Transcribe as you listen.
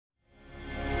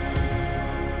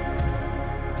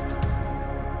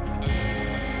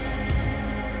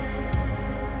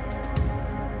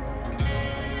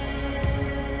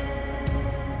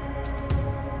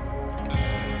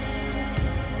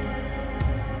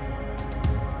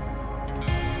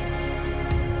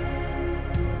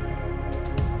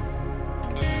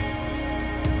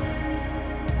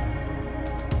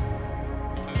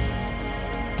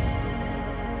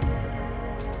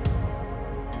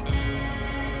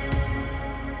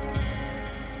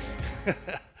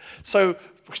So,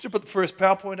 could you put the first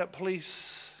PowerPoint up,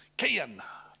 please? Kian.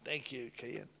 Thank you,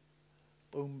 Kian.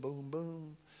 Boom, boom,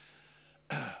 boom.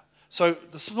 So,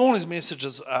 this morning's message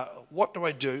is, what do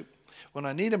I do when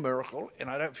I need a miracle and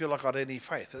I don't feel like I've got any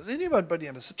faith? Is anybody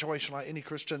in a situation like any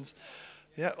Christians?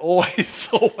 Yeah, always,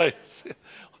 always.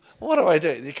 What do I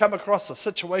do? You come across a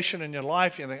situation in your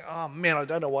life, you think, oh man, I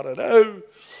don't know what to do.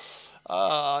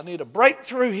 I need a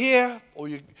breakthrough here,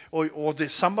 or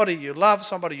there's somebody you love,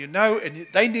 somebody you know, and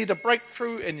they need a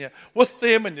breakthrough, and you're with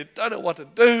them, and you don't know what to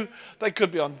do. They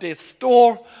could be on death's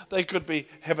door. They could be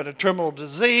having a terminal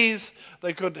disease.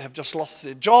 They could have just lost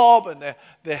their job, and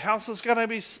their house is going to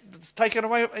be taken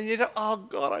away, and you go, oh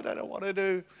God, I don't know what to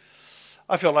do.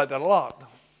 I feel like that a lot.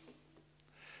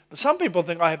 But some people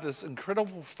think I have this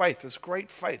incredible faith, this great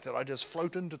faith, that I just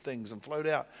float into things and float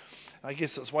out. I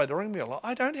guess that's why they ring me a lot.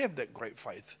 I don't have that great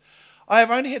faith. I have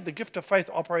only had the gift of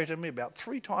faith operate in me about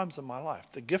 3 times in my life,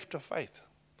 the gift of faith.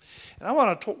 And I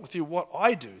want to talk with you what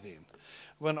I do then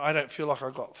when I don't feel like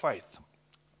I've got faith.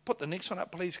 Put the next one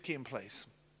up, please, Ken, please.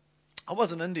 I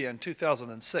was in India in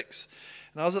 2006,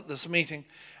 and I was at this meeting,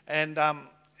 and I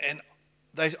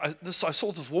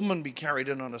saw this woman be carried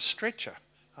in on a stretcher.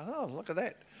 I thought, oh, look at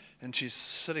that. And she's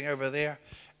sitting over there.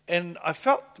 And I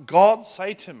felt God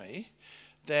say to me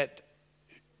that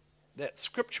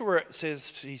scripture where it says,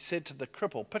 he said to the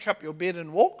cripple, pick up your bed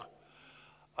and walk.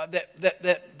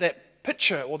 That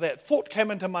picture or that thought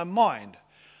came into my mind.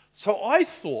 So I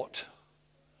thought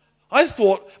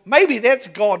maybe that's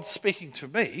God speaking to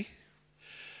me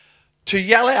to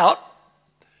yell out,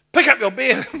 pick up your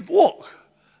bed and walk.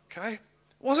 Okay? It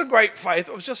wasn't great faith.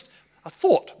 It was just a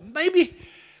thought. Maybe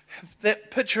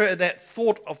that picture, that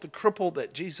thought of the cripple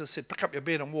that Jesus said, pick up your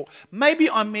bed and walk, maybe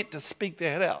I'm meant to speak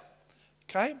that out.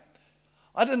 Okay?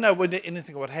 I didn't know when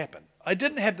anything would happen. I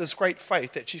didn't have this great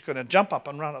faith that she's going to jump up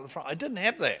and run at the front. I didn't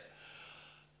have that.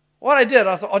 What I did,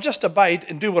 I thought, I'll just obey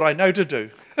and do what I know to do.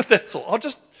 That's all. I'll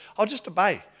just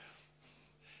obey.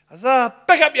 I said,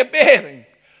 pick up your bed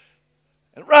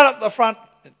and run up the front.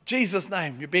 In Jesus'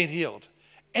 name, you're being healed.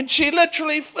 And she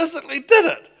literally, physically did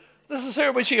it. This is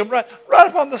her when she can run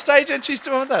up on the stage and she's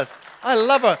doing this. I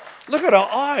love her. Look at her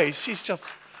eyes.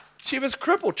 She was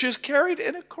crippled. She was carried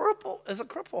in as a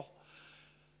cripple.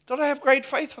 Did I have great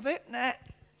faith for that? Nah.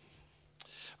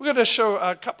 We're going to show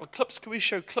a couple of clips. Can we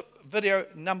show clip video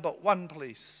number 1,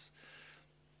 please?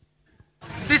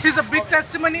 This is a big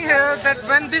testimony here that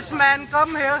when this man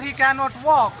come here, he cannot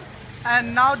walk.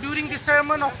 And now during the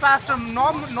sermon of Pastor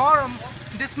Norm,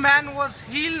 this man was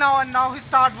healed now and now he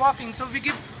start walking. So we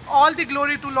give all the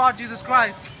glory to Lord Jesus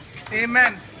Christ.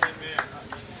 Amen. Amen.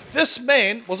 This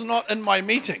man was not in my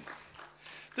meeting.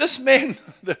 This man,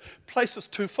 the place was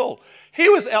too full. He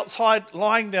was outside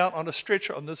lying down on a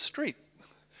stretcher on the street.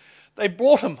 They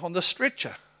brought him on the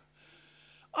stretcher.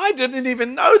 I didn't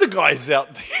even know the guy's out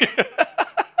there.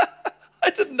 I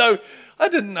didn't know him. I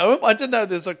didn't know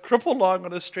there's a cripple lying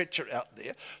on a stretcher out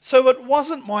there. So it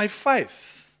wasn't my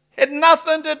faith. It had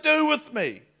nothing to do with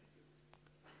me.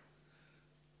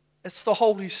 It's the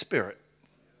Holy Spirit.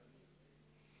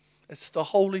 It's the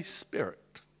Holy Spirit.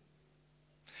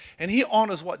 And he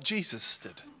honors what Jesus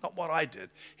did, not what I did.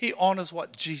 He honors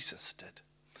what Jesus did.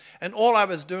 And all I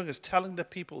was doing is telling the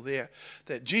people there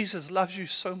that Jesus loves you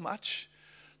so much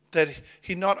that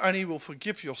he not only will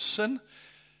forgive your sin,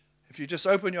 if you just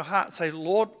open your heart and say,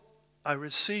 Lord, I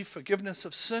receive forgiveness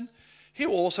of sin, he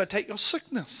will also take your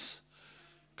sickness.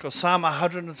 Because Psalm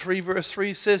 103 verse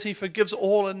 3 says he forgives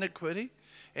all iniquity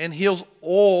and heals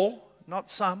all, not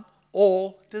some,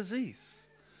 all disease.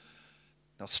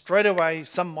 Now, straight away,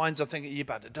 some minds are thinking, yeah,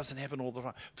 but it doesn't happen all the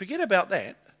time. Forget about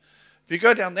that. If you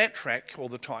go down that track all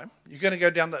the time, you're going to go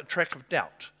down that track of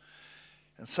doubt.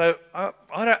 And so I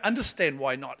don't understand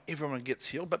why not everyone gets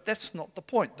healed, but that's not the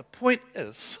point. The point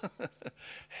is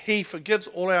he forgives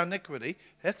all our iniquity.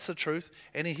 That's the truth.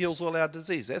 And he heals all our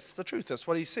disease. That's the truth. That's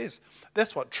what he says.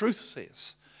 That's what truth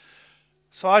says.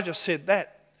 So I just said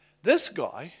that. This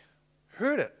guy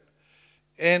heard it.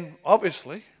 And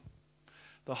obviously,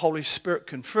 the Holy Spirit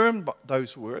confirmed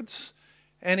those words,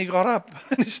 and he got up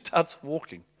and he starts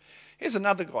walking. Here's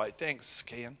another guy. Thanks,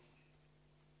 Kian.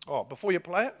 Oh, before you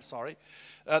play it, sorry.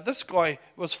 This guy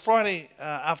was Friday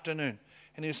afternoon,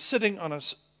 and he was sitting on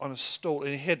a stool,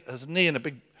 and he had his knee in a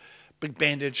big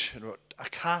bandage, a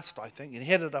cast, I think, and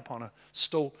he had it up on a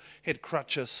stool. He had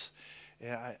crutches,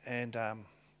 and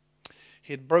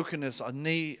he had broken his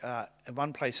knee in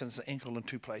one place and his ankle in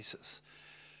 2 places.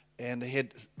 And he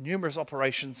had numerous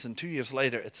operations, and 2 years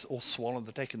later, it's all swollen.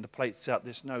 They're taking the plates out.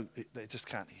 They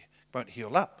just won't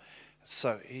heal up.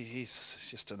 So he's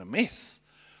just in a mess.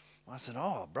 I said,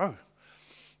 oh, bro.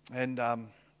 And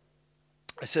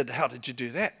I said, how did you do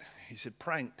that? He said,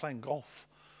 playing golf.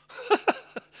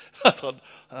 I thought,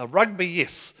 rugby,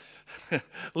 yes.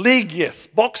 League, yes.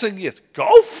 Boxing, yes.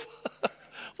 Golf?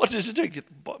 What did you do?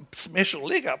 Smash your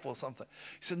leg up or something?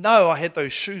 He said, no, I had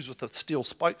those shoes with the steel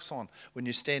spokes on when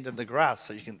you stand in the grass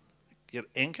so you can get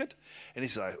anchored. And he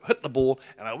said, I hit the ball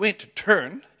and I went to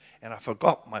turn and I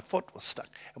forgot my foot was stuck.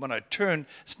 And when I turned,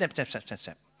 snap, snap, snap, snap,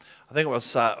 snap. I think it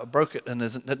was, broke it in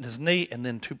his knee and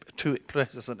then two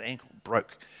places in the ankle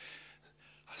broke.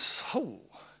 So,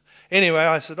 anyway,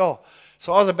 I said, oh.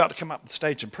 So I was about to come up the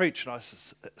stage and preach. And I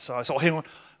said, hang on.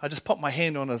 I just put my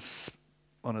hand on his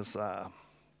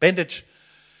bandage.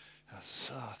 I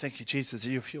said, oh, thank you, Jesus,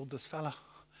 you've healed this fella.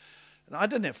 And I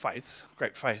didn't have faith,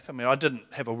 great faith. I mean, I didn't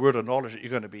have a word of knowledge that you're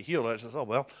going to be healed. I said, oh,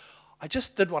 well, I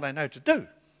just did what I know to do.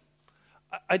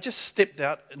 I just stepped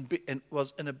out and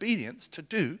was in obedience to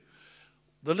do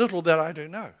the little that I do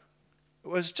know. It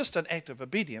was just an act of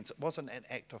obedience. It wasn't an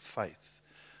act of faith.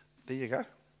 There you go.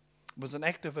 It was an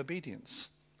act of obedience.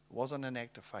 It wasn't an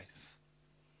act of faith.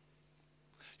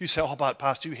 You say, oh, but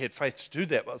Pastor, you had faith to do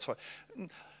that. Well,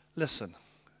 listen,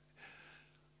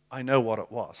 I know what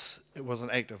it was. It was an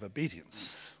act of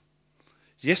obedience.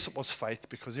 Yes, it was faith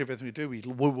because everything we do, we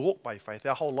walk by faith.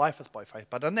 Our whole life is by faith.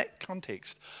 But in that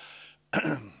context,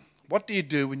 what do you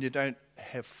do when you don't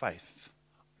have faith?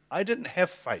 I didn't have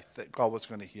faith that God was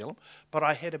going to heal him, but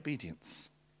I had obedience.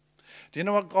 Do you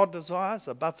know what God desires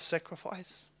above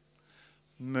sacrifice?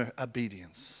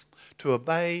 Obedience. To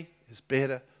obey is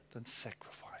better than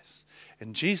sacrifice.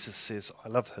 And Jesus says, I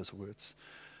love his words.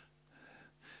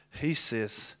 He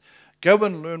says, go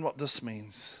and learn what this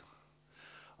means.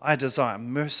 I desire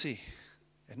mercy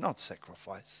and not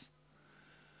sacrifice.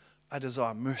 I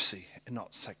desire mercy and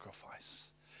not sacrifice.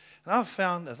 And I've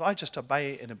found if I just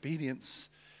obey in obedience,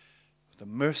 the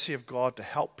mercy of God to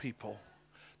help people,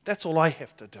 that's all I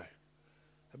have to do.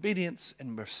 Obedience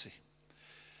and mercy.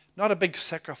 Not a big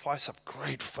sacrifice of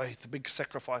great faith, a big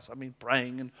sacrifice, I mean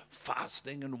praying and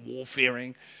fasting and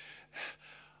warfaring.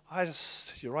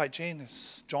 You're right, Jen,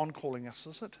 it's John calling us,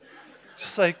 is it?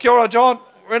 Just say, kia ora, John,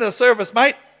 we're in a service,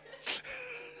 mate.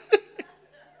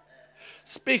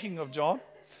 Speaking of John,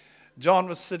 John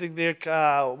was sitting there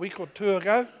a week or two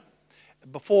ago.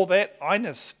 Before that,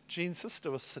 Ines, Jean's sister,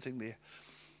 was sitting there.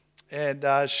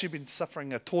 And she'd been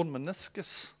suffering a torn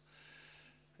meniscus.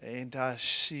 And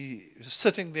she was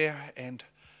sitting there, and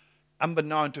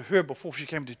unbeknown to her, before she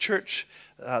came to church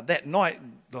that night,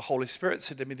 the Holy Spirit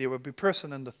said to me, there would be a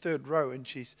person in the third row, and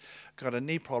she's got a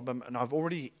knee problem, and I have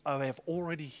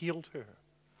already healed her.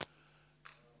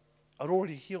 I'd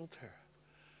already healed her.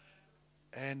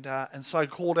 And so I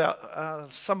called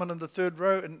out someone in the third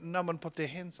row, and no one put their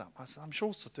hands up. I said, I'm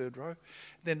sure it's the third row.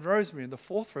 Then Rosemary in the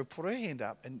fourth row put her hand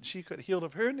up, and she got healed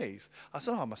of her knees. I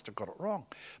said, oh, I must have got it wrong.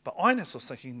 But Ines was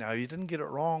thinking, no, you didn't get it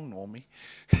wrong, Normie.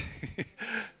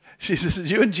 She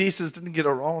says, you and Jesus didn't get it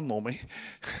wrong, Normie.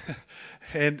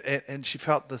 and she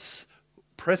felt this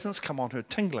presence come on her,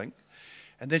 tingling,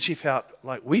 and then she felt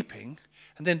like weeping,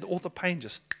 and then all the pain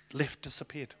just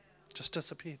disappeared.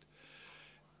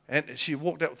 And she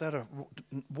walked out without a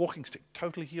walking stick,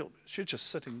 totally healed. She was just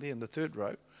sitting there in the third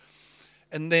row.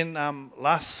 And then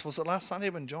last Sunday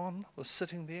when John was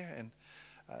sitting there, and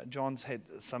John's had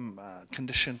some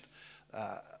condition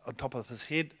on top of his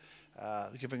head,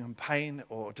 giving him pain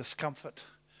or discomfort.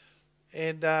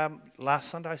 And last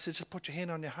Sunday I said, just put your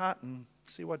hand on your heart and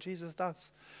see what Jesus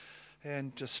does.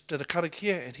 And just did a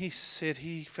karakia, and he said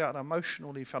he felt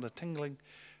emotional, he felt a tingling,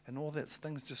 and all that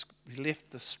things just, he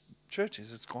left this church. He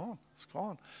said, it's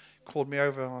gone. Called me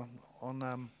over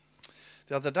on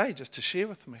the other day just to share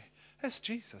with me. That's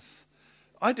Jesus.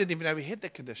 I didn't even know he had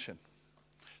that condition.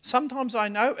 Sometimes I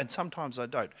know and sometimes I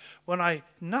don't. When I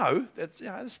know,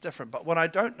 that's different. But when I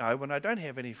don't know, when I don't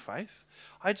have any faith,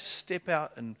 I just step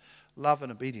out in love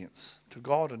and obedience to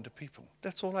God and to people.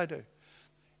 That's all I do.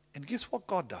 And guess what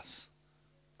God does?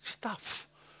 Stuff.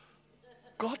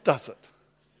 God does it.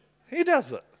 He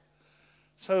does it.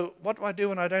 So what do I do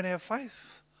when I don't have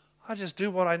faith? I just do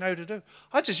what I know to do.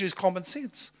 I just use common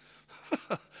sense.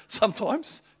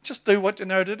 Sometimes just do what you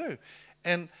know to do.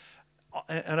 And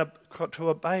to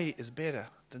obey is better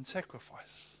than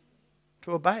sacrifice.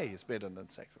 To obey is better than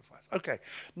sacrifice. Okay,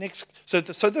 next. So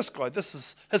this guy,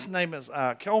 his name is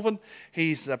Calvin.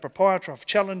 He's the proprietor of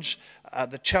Challenge,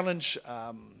 the Challenge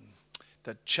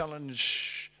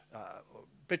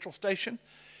petrol station,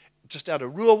 just out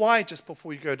of Ruawai, just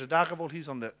before you go to Dargaville. He's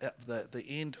on the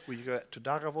end where you go to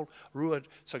Dargaville, Rua.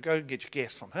 So go and get your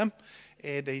gas from him.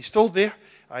 And he's still there.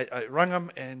 I rang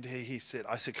him and he said,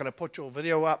 I said, can I put your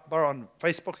video up, bro, on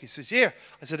Facebook? He says, yeah.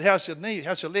 I said, how's your knee?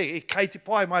 How's your leg? Hey, Katie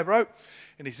Pie, my bro.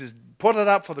 And he says, put it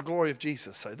up for the glory of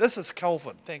Jesus. So this is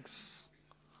Calvin. Thanks.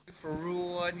 For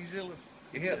rural New Zealand.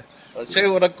 Yeah. I'll tell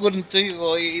you what I couldn't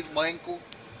do. I hit my ankle.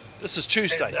 This is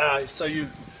Tuesday. So you...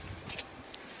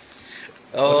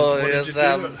 Oh, what did yes. you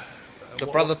do? The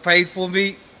brother paid for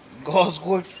me. God's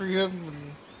worked through him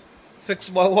and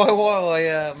fixed my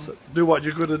why. So do what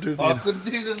you're going to do I then. couldn't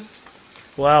do this.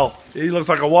 Wow, he looks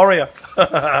like a warrior.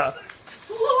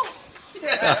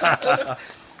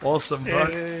 Awesome,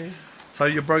 bro. So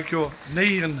you broke your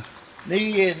knee and...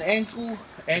 Knee and ankle.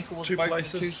 Ankle was Two broken in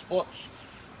places. 2 spots.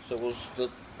 So it was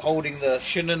holding the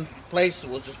shin in place. It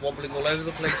was just wobbling all over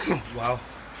the place. Wow.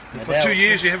 And For now- 2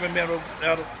 years you haven't been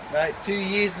out of... No, 2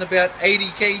 years and about 80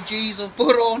 kgs I've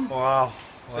put on. Wow.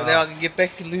 So now I can get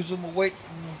back and lose all my weight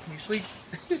and be sweet.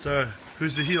 So,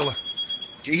 who's the healer?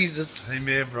 Jesus.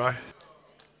 Amen, bro.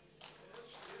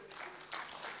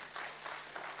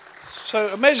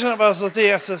 So imagine if I was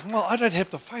there, I said, well, I don't have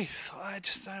the faith. I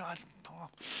just don't.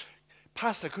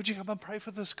 Pastor, could you come and pray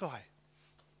for this guy?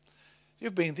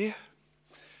 You've been there.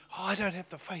 Oh, I don't have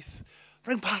the faith.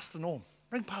 Ring Pastor Norm.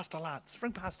 Ring Pastor Lance.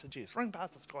 Ring Pastor Jess. Ring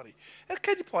Pastor Scotty. At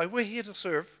Katie Pie, we're here to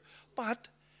serve. But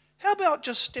how about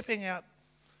just stepping out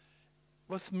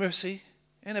with mercy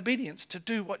and obedience to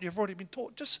do what you've already been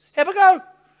taught? Just have a go.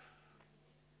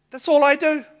 That's all I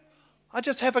do. I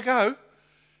just have a go.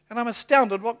 And I'm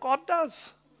astounded what God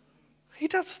does. He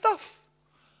does stuff.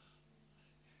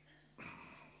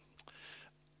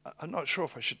 I'm not sure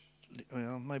if I should,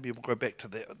 maybe we'll go back to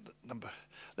that number.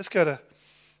 Let's go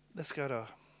to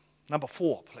number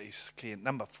 4, please, Ken.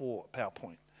 Number 4,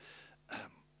 PowerPoint.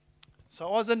 So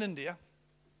I was in India,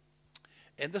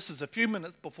 and this is a few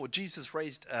minutes before Jesus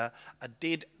raised a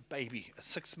dead baby, a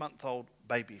 6-month-old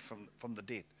baby from the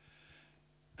dead.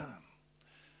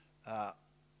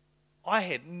 I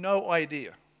had no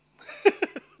idea.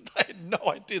 I had no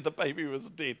idea the baby was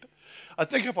dead. I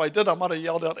think if I did, I might have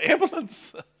yelled out,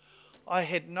 ambulance. I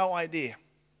had no idea.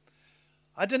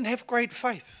 I didn't have great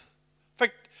faith. In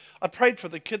fact, I prayed for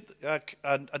the kid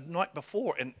a night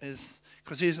before, and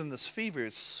because he's in this fever,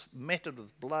 he's matted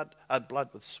with blood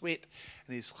with sweat,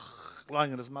 and he's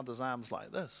lying in his mother's arms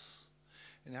like this.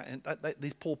 And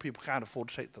these poor people can't afford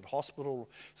to take to the hospital.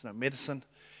 There's no medicine.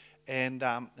 And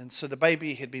so the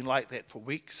baby had been like that for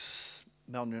weeks,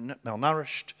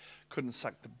 malnourished, couldn't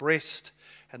suck the breast,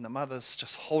 and the mother's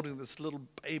just holding this little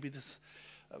baby. It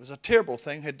was a terrible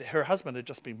thing. Her husband had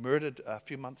just been murdered a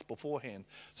few months beforehand.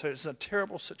 So it's a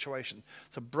terrible situation.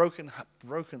 It's a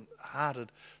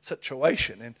broken-hearted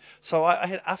situation. And so I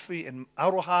had Afi and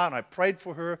Aroha, and I prayed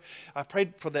for her. I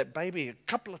prayed for that baby a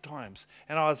couple of times.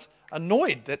 And I was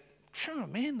annoyed that, sure,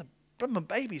 man, the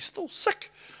baby's still sick.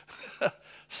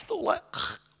 Still like,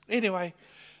 anyway,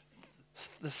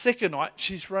 the second night,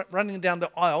 she's running down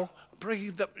the aisle,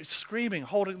 screaming,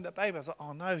 holding the baby. I was like,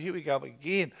 oh no, here we go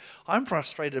again. I'm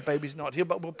frustrated the baby's not here,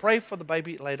 but we'll pray for the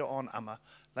baby later on, Amma.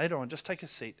 Later on, just take a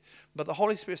seat. But the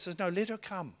Holy Spirit says, no, let her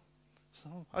come. So,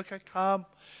 okay, come.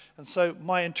 And so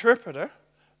my interpreter,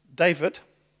 David,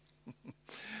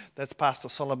 that's Pastor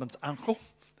Solomon's uncle.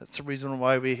 That's the reason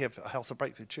why we have a House of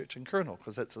Breakthrough Church in Colonel,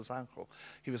 because that's his uncle.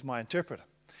 He was my interpreter.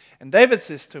 And David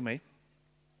says to me,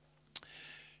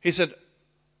 he said,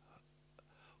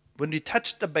 when you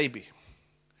touch the baby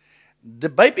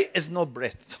is no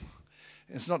breath.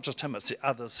 It's not just him, it's the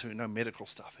others who know medical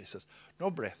stuff. He says, no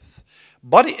breath.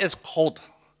 Body is cold.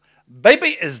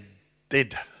 Baby is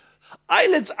dead.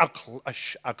 Eyelids are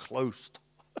closed.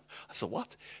 I said,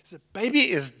 what? He said,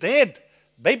 baby is dead.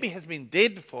 Baby has been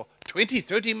dead for 20,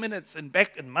 30 minutes and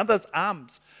back in mother's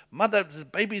arms.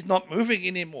 Baby's not moving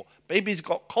anymore. Baby's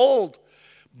got cold.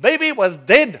 Baby was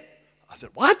dead. I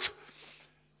said, what?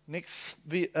 Next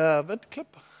vid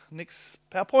clip. Next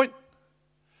PowerPoint.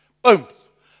 Boom.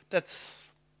 That's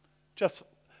just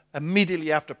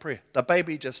immediately after prayer. The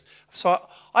baby just... So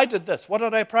I did this. What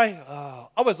did I pray?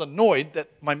 I was annoyed that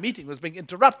my meeting was being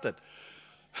interrupted.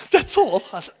 That's all.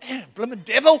 I said, blimmin'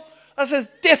 devil. I says,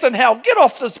 death and hell, get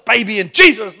off this baby in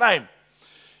Jesus' name.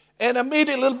 And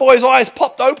immediately little boy's eyes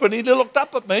popped open. He looked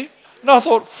up at me. And I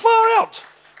thought, far out.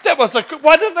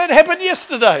 Why didn't that happen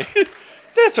yesterday?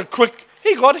 That's a quick,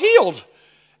 he got healed.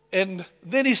 And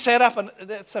then he sat up, and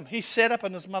he sat up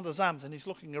in his mother's arms, and he's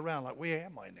looking around like, where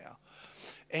am I now?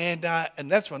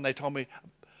 And that's when they told me,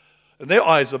 and their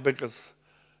eyes were big, because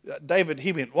David,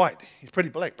 he went white. He's pretty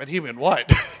black, but he went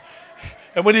white.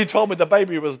 And when he told me the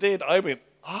baby was dead, I went,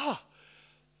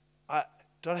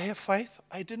 did I have faith?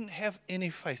 I didn't have any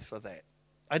faith for that.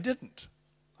 I didn't.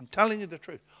 I'm telling you the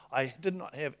truth. I did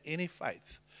not have any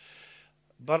faith,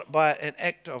 but by an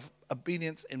act of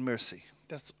obedience and mercy.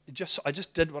 I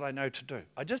just did what I know to do.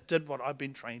 I just did what I've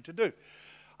been trained to do.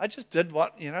 I just did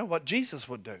what Jesus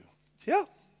would do. Yeah,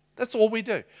 that's all we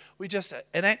do. We just,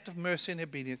 an act of mercy and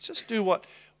obedience, just do what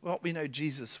we know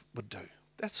Jesus would do.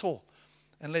 That's all.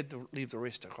 And leave the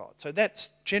rest to God. So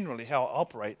that's generally how I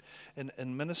operate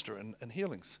in minister and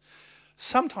healings.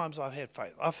 Sometimes I've had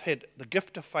faith. I've had the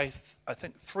gift of faith, I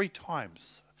think, 3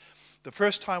 times. The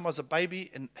first time I was a baby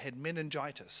and had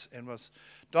meningitis and was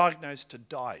diagnosed to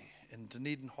die in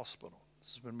Dunedin Hospital.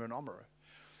 This is in Murnomero.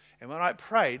 And when I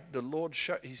prayed, the Lord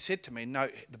he said to me, no,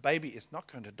 the baby is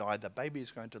not going to die. The baby is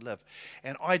going to live.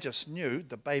 And I just knew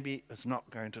the baby is not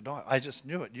going to die. I just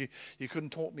knew it. You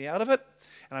couldn't talk me out of it.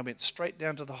 And I went straight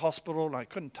down to the hospital, and I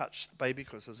couldn't touch the baby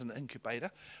because it was an incubator.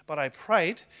 But I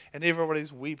prayed, and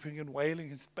everybody's weeping and wailing.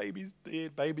 His baby's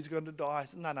dead. Baby's going to die. I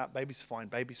said, no, baby's fine.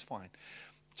 Baby's fine.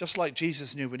 Just like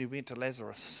Jesus knew when he went to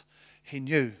Lazarus. He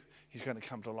knew he's going to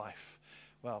come to life.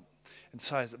 Well, and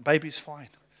so I said, baby's fine.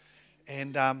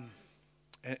 And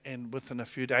within a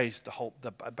few days,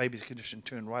 the baby's condition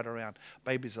turned right around.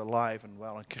 Baby's alive and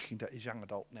well and kicking. He's a young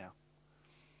adult now.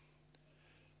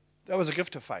 That was a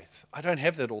gift of faith. I don't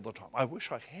have that all the time. I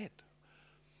wish I had.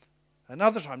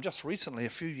 Another time, just recently, a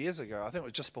few years ago, I think it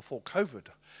was just before COVID,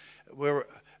 where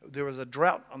there was a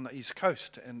drought on the East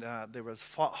Coast, and there was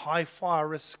high fire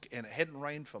risk, and it hadn't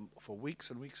rained for weeks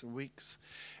and weeks and weeks,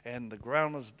 and the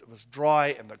ground was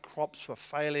dry, and the crops were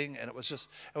failing, and it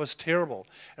was terrible.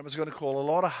 It was going to cause a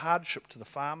lot of hardship to the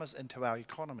farmers and to our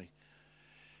economy.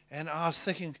 And I was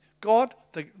thinking, God,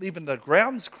 even the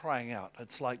ground's crying out.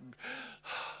 It's like,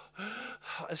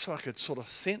 that's what I could sort of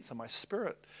sense in my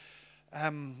spirit.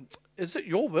 Is it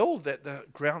your will that the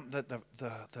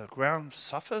ground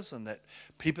suffers and that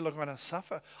people are going to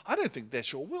suffer? I don't think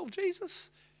that's your will, Jesus.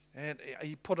 And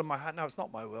he put in my heart, no, it's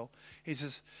not my will. He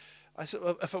says, I said,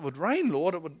 well, if it would rain,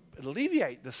 Lord, it would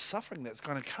alleviate the suffering that's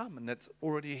going to come and that's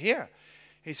already here.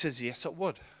 He says, yes, it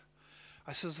would.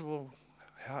 I says, well,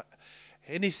 how?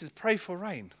 And he says, pray for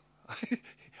rain.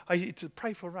 I need to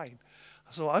pray for rain.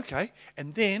 I said, well, okay.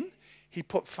 And then he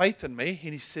put faith in me,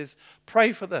 and he says,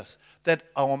 pray for this, that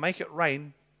I will make it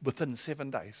rain within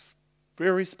 7 days.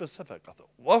 Very specific. I thought,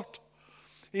 what?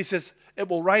 He says, it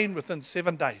will rain within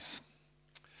 7 days.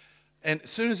 And as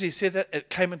soon as he said that, it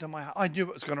came into my heart. I knew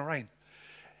it was going to rain.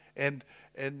 And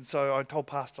so I told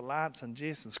Pastor Lance and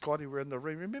Jess and Scotty were in the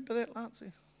room. Remember that, Lance?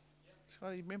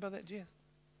 Scotty, remember that, Jess?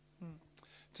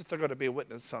 Just I've got to be a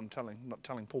witness, so I'm not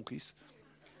telling porkies.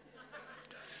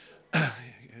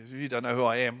 You don't know who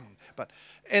I am.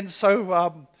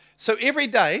 So every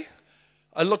day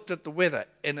I looked at the weather,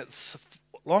 and its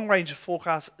long-range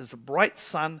forecast is a bright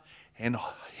sun and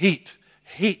heat,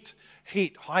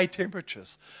 high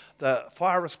temperatures. The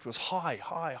fire risk was high.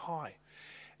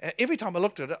 Every time I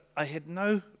looked at it, I had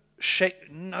no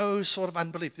sort of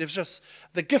unbelief. There was just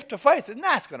the gift of faith.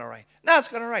 Nah, it's going to rain. Nah, it's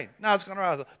going to rain. Nah, it's going to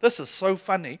rain. This is so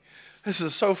funny. It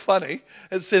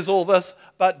says all this,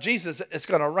 but Jesus, it's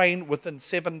going to rain within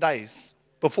 7 days.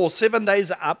 Before 7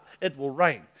 days are up, it will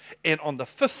rain. And on the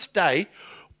 5th day,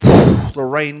 the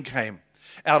rain came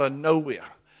out of nowhere.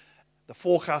 The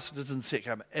forecast didn't see it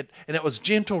coming. And it was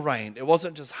gentle rain. It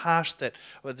wasn't just harsh that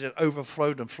it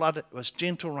overflowed and flooded. It was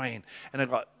gentle rain. And it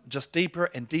got just deeper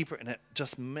and deeper, and it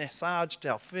just massaged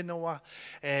our whenua.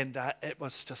 And it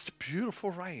was just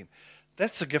beautiful rain.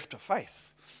 That's the gift of faith.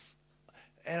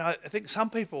 And I think some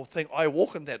people think I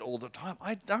walk in that all the time.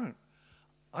 I don't.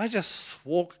 I just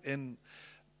walk in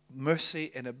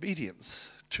mercy and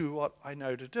obedience to what I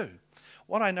know to do.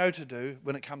 What I know to do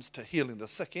when it comes to healing the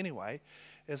sick anyway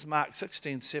is Mark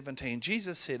 16:17.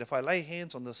 Jesus said, if I lay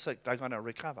hands on the sick, they're going to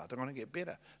recover. They're going to get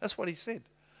better. That's what he said.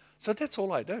 So that's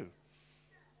all I do.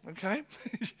 Okay?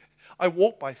 I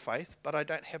walk by faith, but I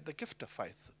don't have the gift of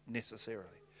faith necessarily.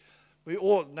 We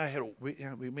all know how to,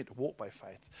 we're meant to walk by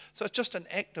faith. So it's just an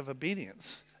act of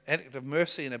obedience, an act of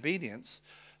mercy and obedience.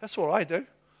 That's what I do.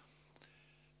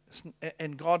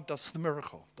 And God does the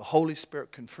miracle. The Holy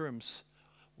Spirit confirms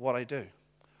what I do.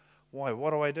 Why?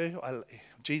 What do?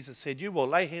 Jesus said, you will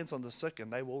lay hands on the sick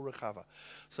and they will recover.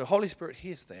 So Holy Spirit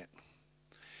hears that.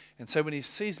 And so when he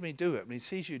sees me do it, when he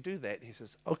sees you do that, he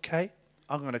says, okay,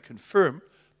 I'm going to confirm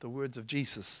the words of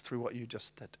Jesus through what you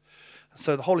just did.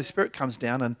 So the Holy Spirit comes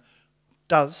down and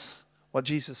does what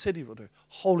Jesus said he will do.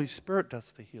 Holy Spirit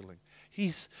does the healing.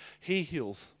 He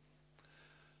heals.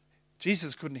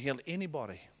 Jesus couldn't heal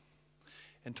anybody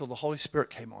until the Holy Spirit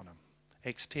came on him.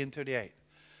 Acts 10:38.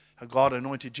 How God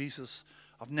anointed Jesus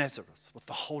of Nazareth with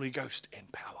the Holy Ghost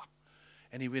and power.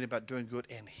 And he went about doing good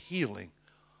and healing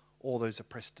all those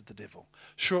oppressed of the devil.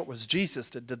 Sure, it was Jesus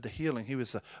that did the healing. He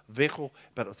was a vehicle,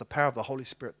 but it was the power of the Holy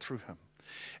Spirit through him.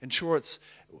 And sure,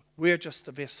 we're just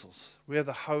the vessels. We're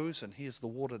the hose, and here's the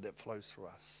water that flows through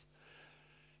us.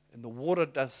 And the water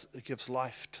it gives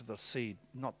life to the seed,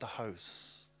 not the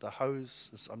hose. The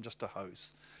hose I'm just a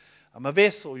hose. I'm a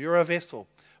vessel, you're a vessel.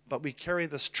 But we carry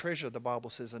this treasure, the Bible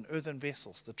says, in earthen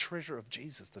vessels, the treasure of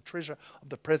Jesus, the treasure of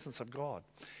the presence of God.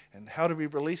 And how do we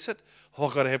release it? Oh,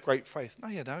 I've got to have great faith. No,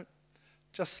 you don't.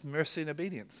 Just mercy and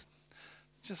obedience.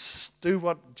 Just do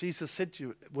what Jesus said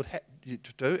you would have you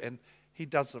to do, and he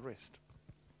does the rest.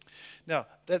 Now,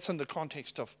 that's in the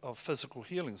context of physical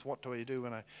healings. What do I do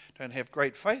when I don't have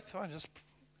great faith? I just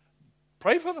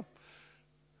pray for them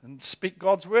and speak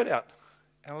God's word out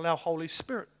and allow Holy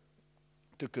Spirit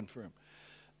to confirm.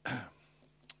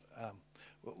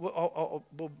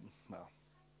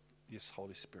 Yes,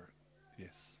 Holy Spirit.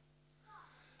 Yes.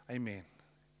 Amen.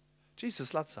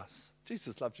 Jesus loves us.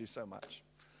 Jesus loves you so much.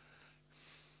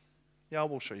 Yeah, I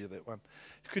will show you that one.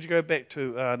 Could you go back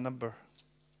to number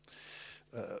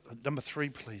 3,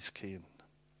 please, Kian?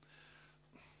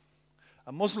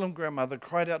 A Muslim grandmother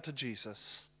cried out to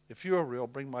Jesus, "If you are real,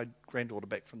 bring my granddaughter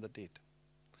back from the dead."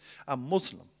 A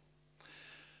Muslim.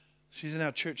 She's in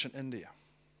our church in India.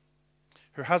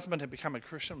 Her husband had become a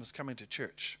Christian, was coming to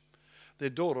church. Their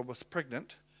daughter was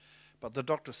pregnant, but the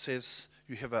doctor says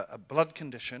you have a blood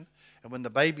condition, and when the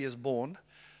baby is born,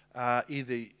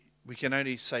 either we can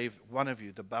only save one of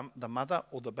you, the mother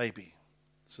or the baby.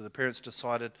 So the parents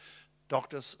decided,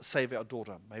 doctors, save our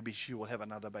daughter. Maybe she will have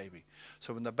another baby.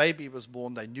 So when the baby was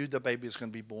born, they knew the baby was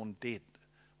going to be born dead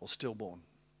or stillborn.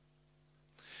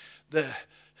 The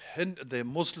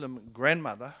Muslim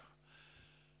grandmother,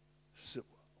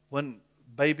 when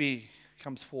baby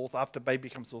comes forth, after baby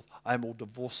comes forth, I will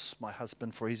divorce my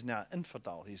husband, for he's now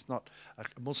infidel. He's not a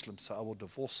Muslim, so I will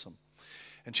divorce him.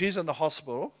 And she's in the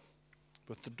hospital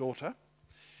with the daughter,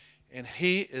 and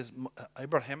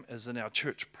Abraham is in our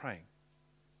church praying.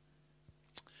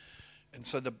 And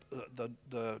so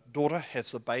the daughter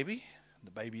has the baby, and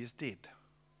the baby is dead.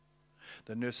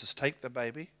 The nurses take the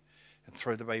baby and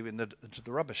throw the baby into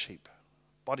the rubbish heap,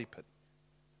 body pit,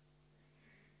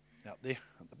 out there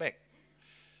at the back.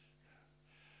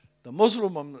 The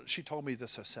Muslim woman, she told me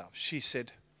this herself. She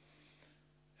said,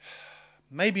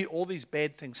 maybe all these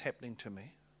bad things happening to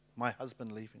me, my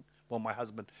husband leaving, my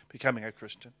husband becoming a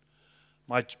Christian,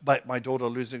 my daughter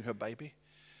losing her baby,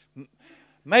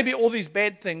 maybe all these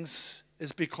bad things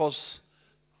is because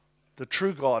the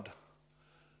true God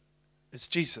is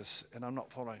Jesus and I'm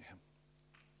not following him.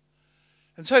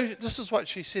 And so this is what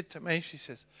she said to me. She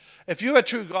says, if you are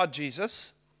true God,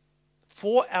 Jesus,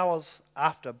 4 hours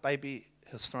after baby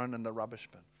is thrown in the rubbish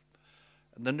bin,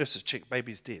 and the nurses check,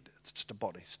 baby's dead. It's just a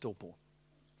body, stillborn.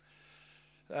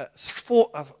 At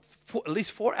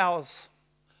least 4 hours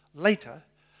later,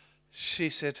 she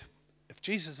said, if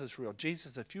Jesus is real,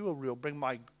 Jesus, if you are real, bring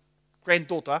my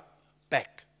granddaughter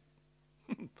back.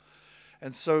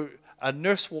 And so a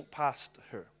nurse walked past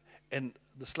her, and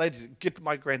this lady said, get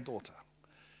my granddaughter.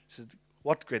 She said,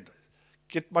 what granddaughter?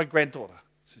 Get my granddaughter.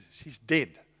 She said, she's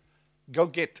dead. Go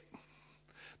get.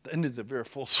 The Indians are very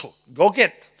forceful. Go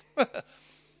get.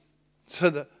 So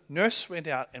the nurse went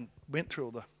out and went through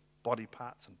all the body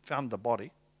parts and found the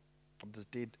body of this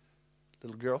dead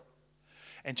little girl,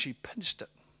 and she pinched it.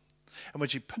 And when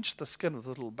she pinched the skin of the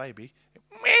little baby,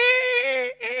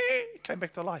 it came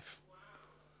back to life.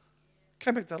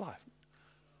 Came back to life.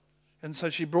 And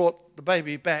so she brought the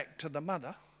baby back to the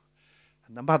mother,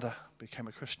 and the mother became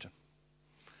a Christian.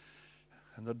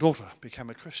 And the daughter became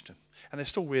a Christian. And they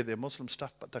still wear their Muslim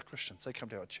stuff, but they're Christians. They come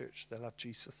to our church. They love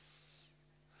Jesus.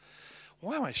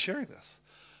 Why am I sharing this?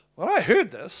 When I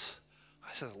heard this,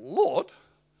 I said, Lord,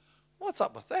 what's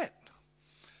up with that?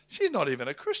 She's not even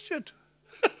a Christian.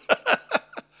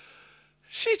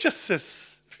 She just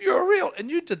says, if you're real, and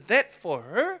you did that for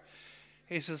her,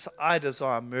 he says, I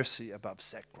desire mercy above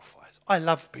sacrifice. I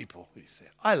love people, he said.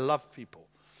 I love people.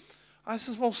 I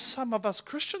says, well, some of us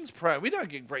Christians pray. We don't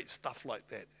get great stuff like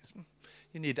that.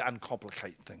 You need to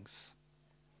uncomplicate things.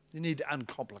 You need to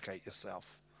uncomplicate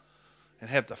yourself and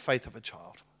have the faith of a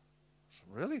child.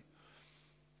 Really?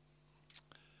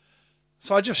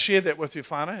 So I just shared that with you,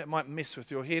 Whānau. It might mess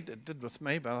with your head. It did with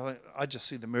me, but I just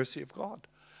see the mercy of God.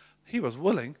 He was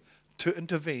willing to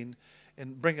intervene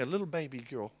and bring a little baby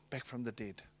girl back from the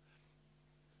dead.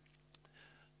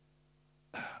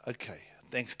 Okay,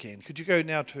 thanks, Ken. Could you go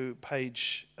now to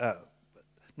page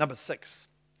number 6?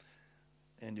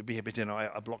 And you'll be happy to know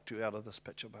I blocked you out of this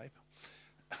picture, babe.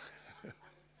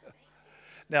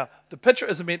 Now, the picture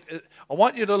is I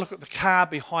want you to look at the car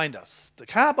behind us. The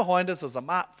car behind us is a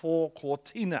Mark IV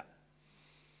Cortina.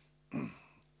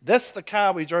 That's the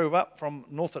car we drove up from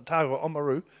North Otago,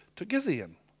 Oamaru, to Gizzy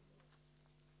in.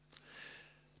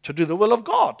 To do the will of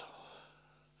God.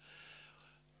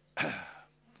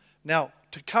 Now,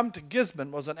 to come to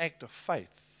Gisborne was an act of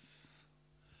faith.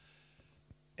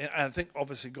 And I think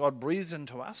obviously God breathed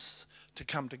into us to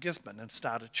come to Gisborne and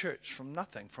start a church from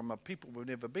nothing, from a people we've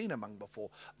never been among before.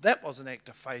 That was an act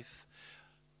of faith.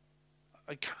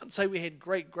 I can't say we had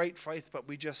great faith, but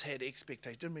we just had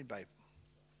expectation, didn't we, babe?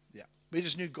 Yeah. We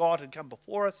just knew God had come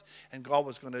before us, and God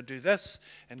was going to do this,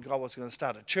 and God was going to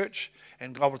start a church,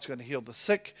 and God was going to heal the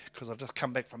sick, because I've just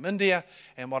come back from India,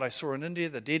 and what I saw in India,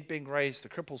 the dead being raised, the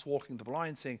cripples walking, the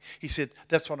blind seeing, he said,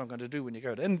 that's what I'm going to do when you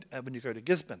go to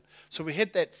Gisborne. So we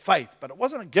had that faith, but it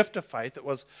wasn't a gift of faith, it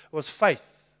was faith.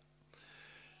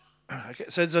 Okay,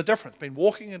 so there's a difference between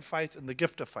walking in faith and the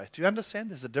gift of faith. Do you understand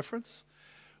there's a difference?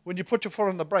 When you put your foot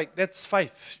on the brake, that's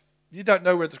faith. You don't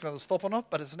know whether it's going to stop or not,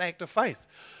 but it's an act of faith.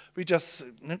 We just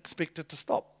expect it to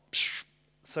stop.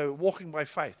 So walking by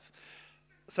faith.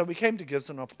 So we came to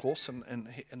Gisborne, of course, and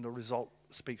the result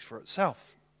speaks for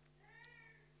itself.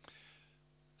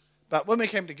 But when we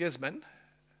came to Gisborne,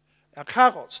 our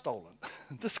car got stolen.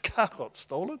 This car got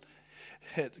stolen.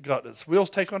 It got its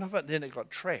wheels taken off it, and then it got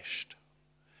trashed.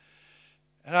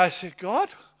 And I said, God,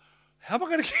 how am I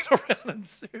going to get around and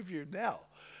serve you now?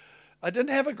 I didn't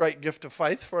have a great gift of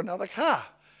faith for another car.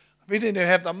 We didn't even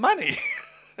have the money.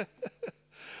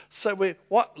 So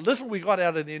what little we got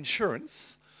out of the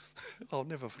insurance, I'll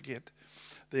never forget,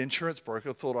 the insurance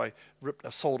broker thought I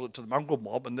sold it to the mongrel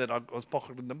mob, and then I was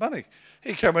pocketing the money.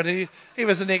 He came in, he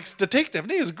was an ex-detective,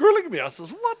 and he was grilling me. I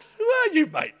says, what? Who are you,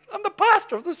 mate? I'm the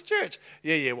pastor of this church.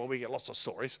 Yeah, well, we get lots of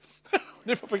stories.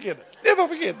 Never forget it. Never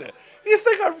forget that. You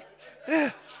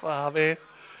think far, man.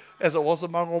 As it was, the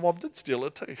mongrel mob did steal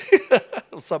it too.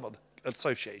 Some of the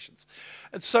associations.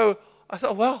 And so I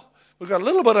thought, well, we've got a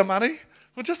little bit of money.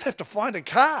 We'll just have to find a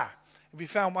car. And we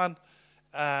found one,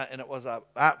 and it was a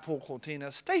Art Paul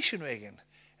Cortina station wagon.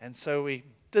 And so we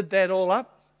did that all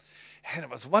up, and it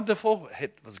was wonderful.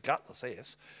 It was gutless,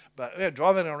 yes. But we were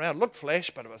driving around, looked flash,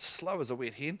 but it was slow as a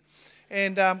wet hen.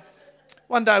 And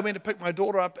one day I went to pick my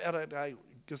daughter up out at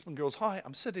Gisborne Girls High.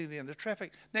 I'm sitting there in the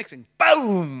traffic. Next thing,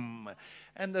 boom!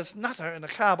 And this nutter in the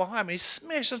car behind me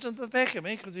smashes into the back of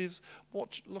me because he was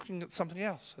looking at something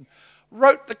else and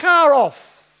wrote the car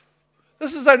off.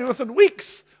 This is only within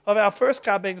weeks of our first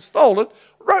car being stolen.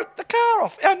 Wrote the car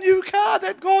off. Our new car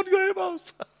that God gave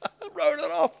us. Wrote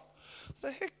it off.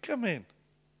 The heck, come in.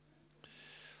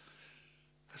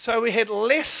 So we had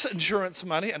less insurance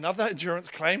money, another insurance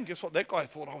claim. Guess what that guy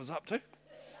thought I was up to?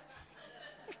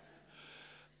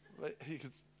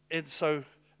 And so it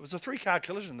was a 3-car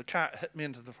collision. The car hit me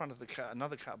into the front of the car,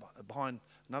 another car behind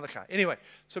another car. Anyway,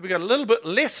 so we got a little bit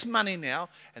less money now,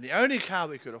 and the only car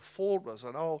we could afford was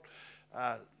an old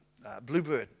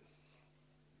Bluebird.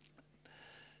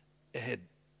 It had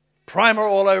primer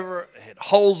all over it. It had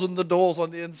holes in the doors on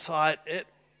the inside. It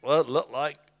looked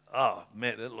like, oh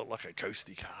man, it looked like a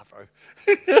coastie car, bro.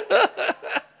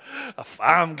 A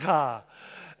farm car.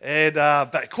 And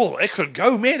but cool, it could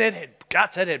go, man. It had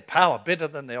guts, it had power, better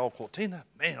than the old Cortina.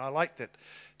 Man, I liked it.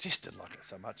 Just didn't like it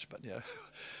so much, but you know.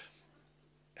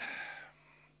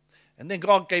 And then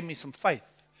God gave me some faith.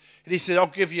 And he said, I'll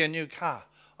give you a new car.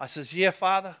 I says, yeah,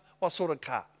 Father, what sort of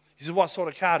car? He said, what sort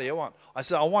of car do you want? I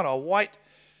said, I want a white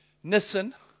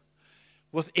Nissan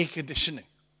with air conditioning.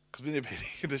 Because we never had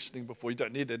air conditioning before. You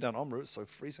don't need it down Oamaru, it's so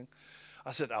freezing.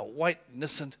 I said, a white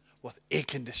Nissan with air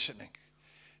conditioning.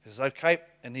 He says, okay.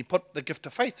 And he put the gift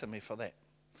of faith in me for that.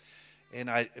 And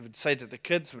I would say to the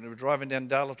kids when we were driving down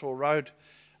Darlator Road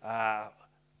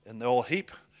in the old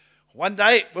heap, one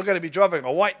day we're going to be driving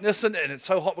a white Nissan and it's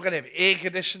so hot we're going to have air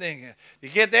conditioning. You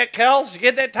get that, Kels? You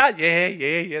get that, Todd?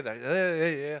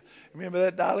 Yeah. Remember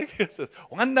that, darling?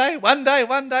 One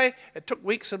day. It took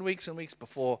weeks and weeks and weeks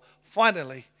before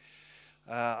finally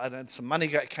some money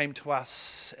came to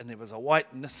us, and there was a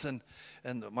white Nissan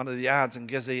in one of the yards in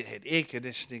Gizzy. It had air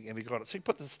conditioning, and we got it. So you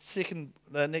put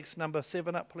the next number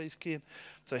 7 up, please, Ken.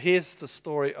 So here's the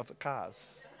story of the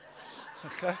cars.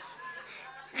 Okay?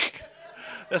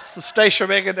 That's the station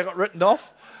wagon that got written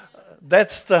off.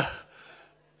 That's the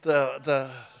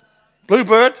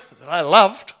Bluebird that I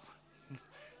loved.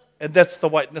 And that's the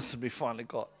white Nissan we finally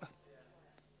got.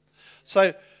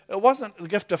 So it wasn't the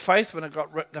gift of faith when it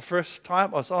got written the first time.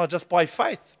 It was, just by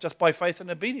faith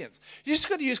and obedience. You just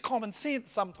got to use common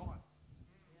sense sometimes.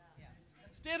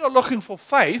 Instead of looking for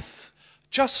faith,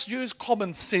 just use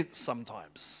common sense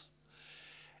sometimes.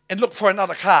 And look for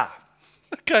another car.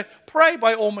 Okay? Pray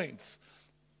by all means.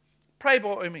 Pray by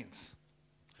all means.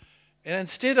 And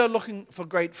instead of looking for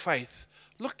great faith,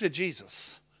 look to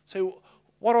Jesus. So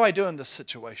what do I do in this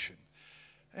situation?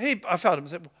 And I felt him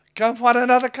say, well, go and find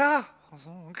another car. I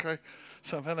said, oh, okay.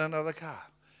 So I found another car.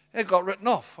 It got written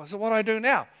off. I said, what do I do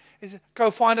now? He said, go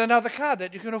find another car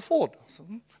that you can afford. I said,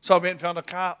 So I went and found a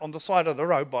car on the side of the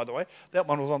road, by the way. That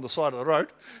one was on the side of the road.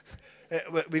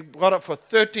 We got it for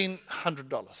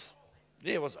 $1,300.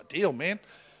 Yeah, it was a deal, man.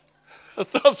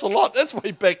 That's a lot. That's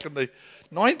way back in the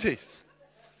 90s.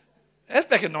 That's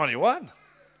back in 91.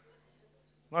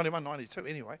 91, 92,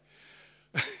 anyway.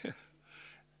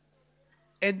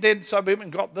 And then so we went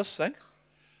and got this thing.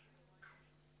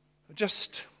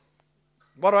 Just,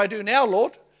 what do I do now,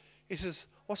 Lord? He says,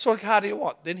 what sort of car do you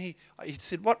want? Then he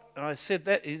said, what? And I said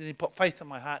that, and he put faith in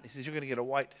my heart. He says, you're going to get a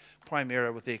white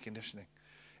Primera with air conditioning.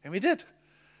 And we did.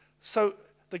 So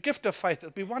the gift of faith,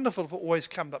 it'd be wonderful if it always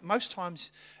come, but most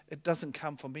times it doesn't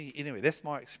come for me anyway. That's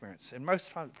my experience. And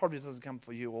most times it probably doesn't come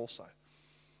for you also.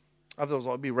 Otherwise,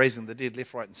 I'd be raising the dead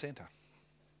left, right, and centre.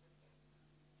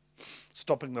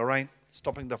 Stopping the rain,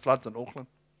 stopping the floods in Auckland.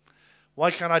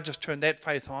 Why can't I just turn that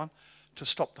faith on to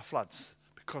stop the floods?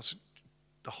 Because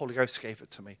the Holy Ghost gave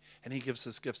it to me, and he gives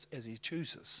his gifts as he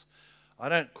chooses. I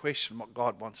don't question what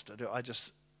God wants to do. I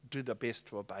just do the best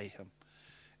to obey him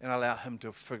and allow him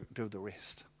to do the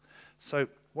rest. So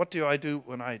what do I do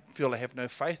when I feel I have no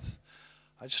faith?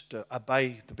 I just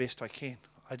obey the best I can.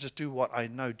 I just do what I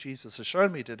know Jesus has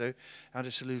shown me to do. I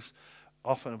just live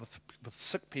often with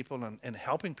sick people and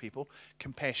helping people,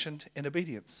 compassion and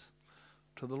obedience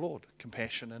to the Lord.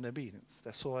 Compassion and obedience.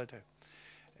 That's all I do.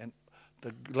 And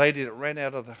the lady that ran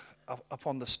out of up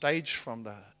on the stage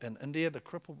in India, the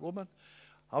crippled woman,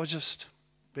 I was just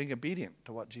being obedient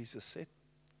to what Jesus said.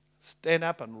 Stand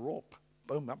up and walk.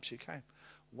 Boom, up she came.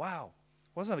 Wow.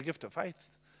 It wasn't a gift of faith.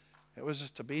 It was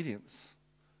just obedience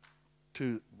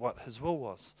to what his will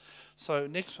was. So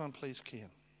next one, please, Kian.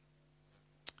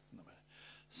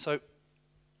 So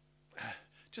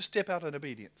just step out in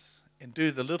obedience and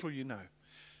do the little you know.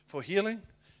 For healing,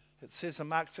 it says in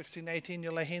Mark 16:18,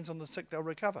 you lay hands on the sick, they'll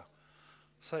recover.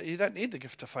 So you don't need the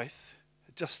gift of faith,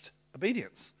 just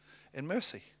obedience and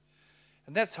mercy.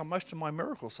 And that's how most of the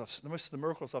miracles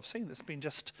I've seen, it's been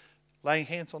just laying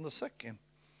hands on the sick. And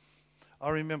I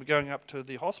remember going up to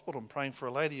the hospital and praying for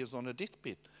a lady who was on a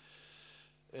deathbed.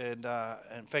 And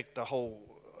in fact, the whole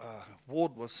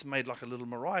ward was made like a little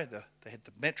marae. They had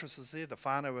the mattresses there, the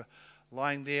whānau were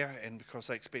lying there, and because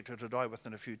they expected her to die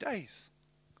within a few days.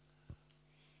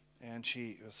 And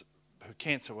her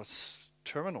cancer was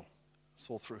terminal. It's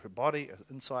all through her body,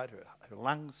 inside her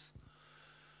lungs.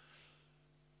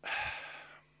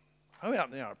 I went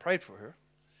up there and I prayed for her.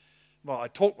 Well, I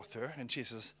talked with her, and she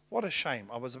says, what a shame,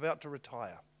 I was about to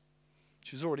retire.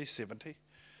 She's already 70,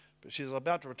 but she's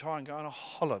about to retire and go on a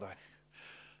holiday.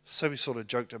 So we sort of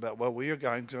joked about, well, where you're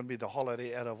going is going to be the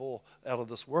holiday out of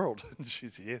this world. And she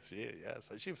said, yes, yeah.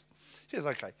 So she was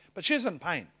okay. But she's in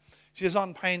pain. She's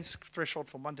on pain threshold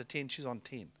from 1 to 10. She's on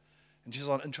 10. And she's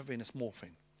on intravenous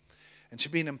morphine. And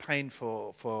she'd been in pain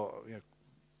for a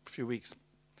few weeks.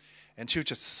 And she was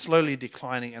just slowly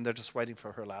declining, and they're just waiting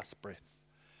for her last breath.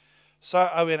 So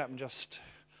I went up and just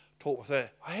talked with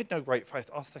her. I had no great faith.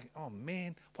 I was thinking, oh,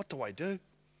 man, what do I do?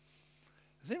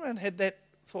 Has anyone had that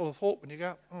sort of thought when you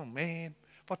go, oh, man,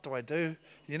 what do I do?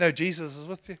 You know Jesus is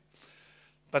with you.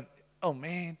 But, oh,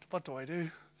 man, what do I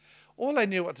do? All I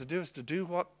knew what to do is to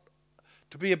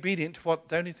be obedient to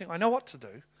the only thing I know what to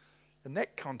do. In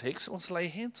that context, was lay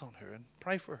hands on her and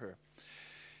pray for her.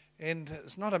 And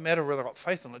it's not a matter of whether I've got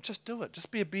faith in it. Just do it.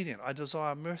 Just be obedient. I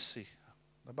desire mercy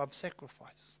above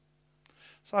sacrifice.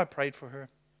 So I prayed for her.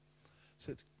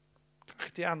 Said,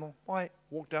 te ano, why?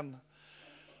 Walked down.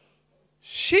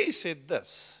 She said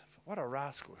this. What a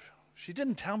rascal. She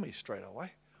didn't tell me straight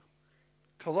away,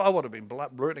 because I would have been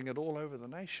blurting it all over the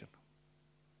nation.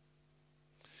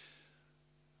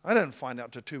 I didn't find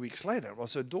out till 2 weeks later. It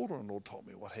was her daughter-in-law told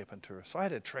me what happened to her. So I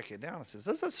had to track her down. I says,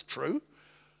 is this true?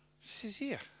 She says,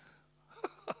 yeah.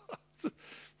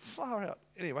 Far out.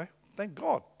 Anyway, thank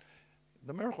God.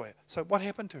 The miracle. So what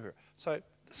happened to her? So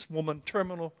this woman,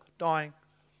 terminal, dying,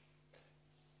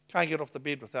 can't get off the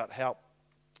bed without help.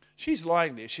 She's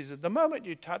lying there. She said, the moment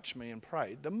you touched me and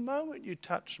prayed, the moment you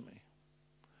touched me.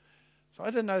 So I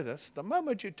didn't know this. The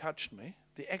moment you touched me,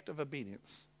 the act of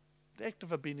obedience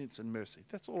and mercy.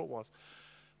 That's all it was.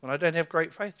 When I don't have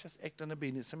great faith, just act in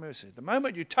obedience and mercy. The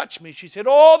moment you touched me, she said,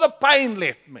 all the pain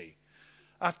left me.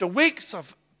 After weeks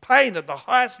of pain at the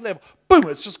highest level, boom,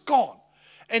 it's just gone.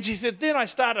 And she said, then I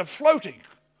started floating.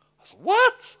 I said,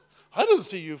 what? I didn't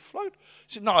see you float.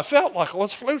 She said, no, I felt like I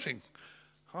was floating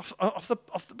off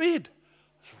the bed.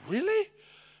 I said, really?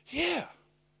 Yeah.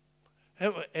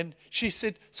 And she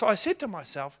said, so I said to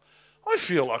myself, I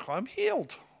feel like I'm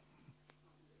healed.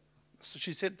 So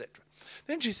she said that to her.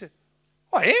 Then she said,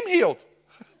 I am healed.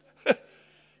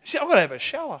 She said, I'm going to have a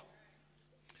shower.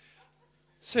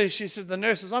 So she said, the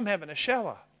nurses, I'm having a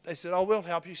shower. They said, oh, we'll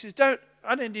help you. She said,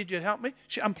 I don't need you to help me.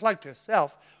 She unplugged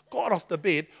herself, got off the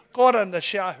bed, got in the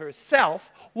shower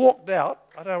herself, walked out.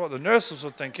 I don't know what the nurses were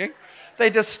thinking.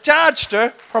 They discharged her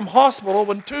from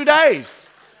hospital in 2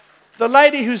 days. The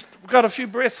lady who's got a few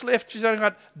breaths left, she's only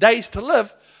got days to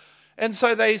live. And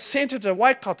so they sent her to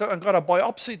Waikato and got a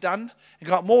biopsy done and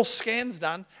got more scans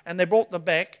done, and they brought them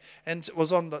back. And it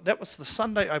was that was the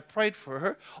Sunday I prayed for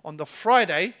her. On the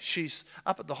Friday, she's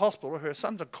up at the hospital. Her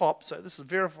son's a cop, so this is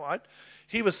verified.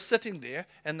 He was sitting there,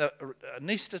 and the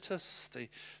anaesthetist, the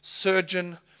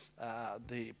surgeon,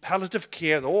 the palliative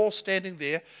care, they're all standing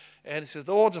there. And he says,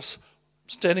 they're all just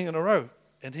standing in a row.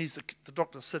 And he's the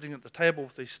doctor sitting at the table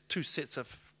with these 2 sets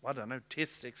of, I don't know,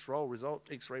 tests, X-ray results,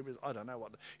 I don't know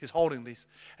what. He's holding these.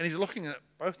 And he's looking at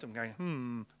both of them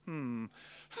going,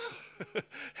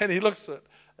 And he looks at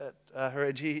her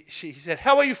and she said,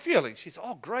 how are you feeling? She said,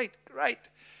 oh, great. He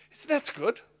said, that's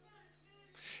good.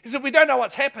 He said, we don't know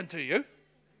what's happened to you.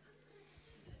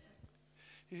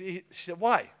 She said,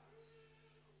 why?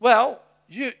 Well,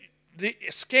 the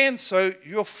scans show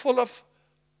you're full of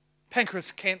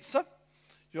pancreas cancer.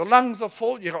 Your lungs are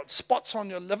full. You've got spots on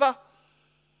your liver.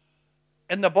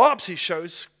 And the biopsy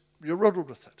shows you're riddled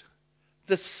with it.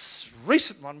 This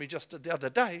recent one we just did the other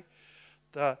day,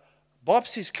 the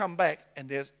biopsies come back and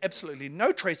there's absolutely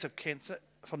no trace of cancer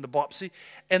from the biopsy.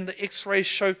 And the x-rays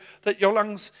show that your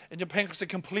lungs and your pancreas are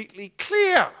completely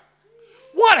clear.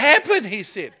 What happened? He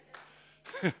said.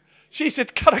 She said,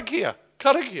 karakia.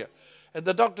 And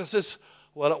the doctor says,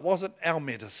 well, it wasn't our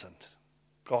medicine.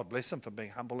 God bless him for being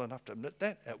humble enough to admit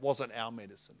that. It wasn't our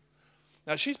medicine.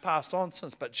 Now, she's passed on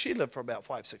since, but she lived for about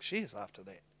 5-6 years after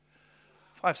that.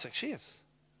 5-6 years.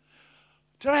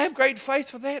 Did I have great faith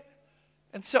for that?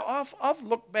 And so I've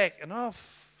looked back and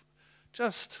I've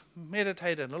just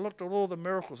meditated and I looked at all the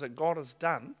miracles that God has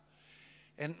done.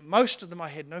 And most of them I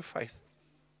had no faith,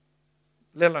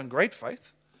 let alone great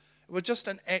faith. It was just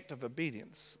an act of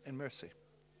obedience and mercy.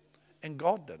 And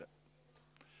God did it.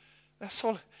 That's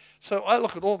all. So I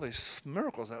look at all these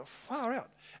miracles that are far out.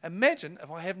 Imagine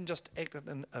if I hadn't just acted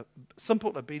in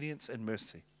simple obedience and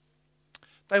mercy.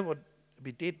 They would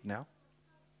be dead now.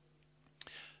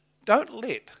 Don't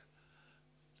let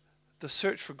the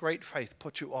search for great faith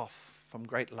put you off from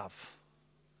great love.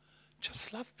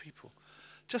 Just love people.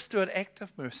 Just do an act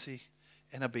of mercy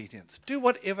and obedience. Do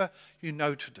whatever you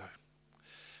know to do.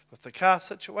 With the car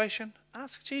situation,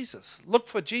 ask Jesus. Look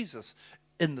for Jesus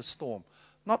in the storm,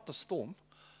 not the storm.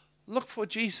 Look for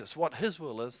Jesus, what his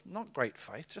will is, not great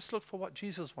faith. Just look for what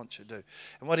Jesus wants you to do.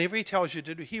 And whatever he tells you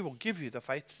to do, he will give you the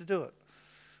faith to do it.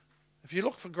 If you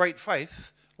look for great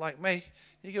faith, like me,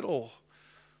 you get all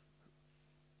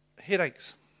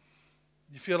headaches.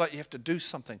 You feel like you have to do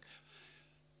something.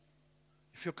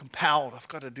 You feel compelled, I've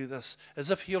got to do this,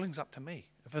 as if healing's up to me.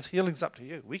 If it's healing's up to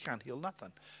you, we can't heal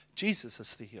nothing. Jesus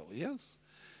is the healer, yes?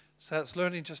 So it's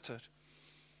learning just to...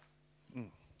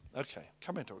 Okay,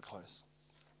 coming to a close.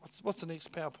 What's the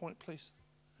next PowerPoint, please?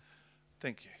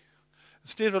 Thank you.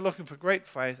 Instead of looking for great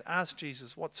faith, ask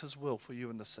Jesus what's his will for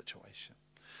you in this situation.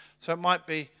 So it might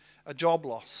be a job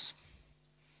loss.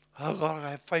 Oh, God, I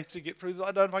have faith to get through this.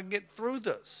 I don't know if I can get through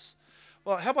this.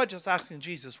 Well, how about just asking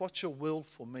Jesus, what's your will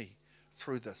for me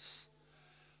through this?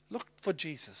 Look for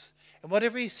Jesus. And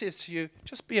whatever he says to you,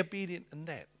 just be obedient in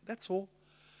that. That's all.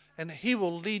 And he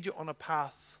will lead you on a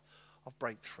path of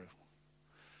breakthrough.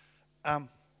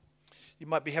 You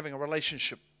might be having a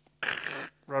relationship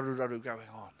going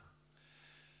on.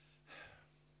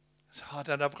 So, I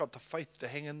don't know if I've got the faith to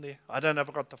hang in there. I don't know if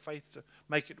I've got the faith to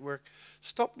make it work.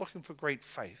 Stop looking for great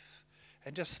faith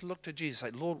and just look to Jesus.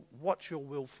 Say, Lord, what's your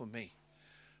will for me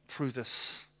through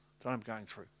this that I'm going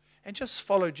through? And just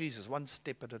follow Jesus one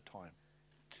step at a time.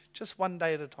 Just one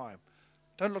day at a time.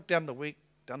 Don't look down the week,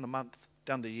 down the month,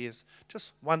 down the years.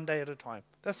 Just one day at a time.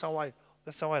 That's how I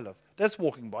live. That's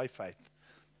walking by faith.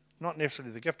 Not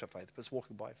necessarily the gift of faith, but it's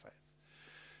walking by faith.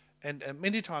 And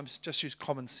many times just use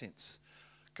common sense.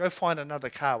 Go find another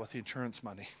car with the insurance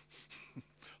money.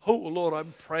 Oh, Lord,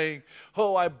 I'm praying.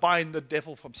 Oh, I bind the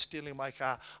devil from stealing my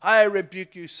car. I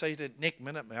rebuke you, Satan. Next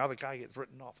minute, my other car gets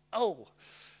written off. Oh,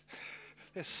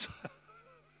 yes.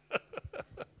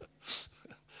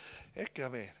 Heck,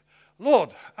 man. Lord,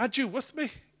 aren't you with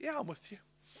me? Yeah, I'm with you.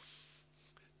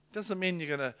 Doesn't mean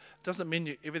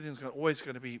everything's always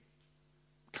going to be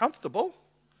comfortable.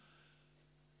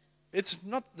 It's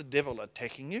not the devil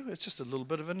attacking you. It's just a little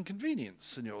bit of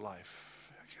inconvenience in your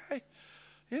life. Okay?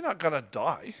 You're not going to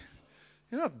die.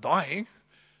 You're not dying.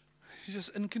 You're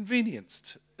just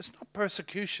inconvenienced. It's not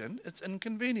persecution, it's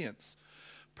inconvenience.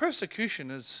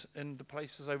 Persecution is in the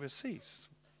places overseas,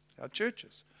 our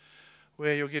churches,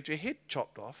 where you'll get your head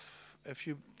chopped off if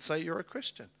you say you're a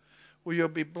Christian. Well, you'll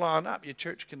be blown up. Your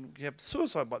church can have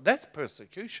suicide, but that's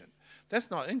persecution.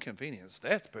 That's not inconvenience.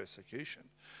 That's persecution.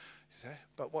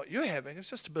 But what you're having is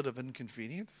just a bit of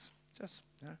inconvenience.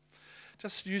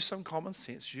 Just use some common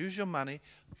sense. Use your money.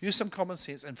 Use some common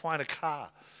sense and find a car.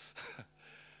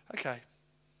 Okay.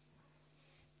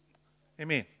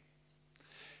 Amen.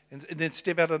 And then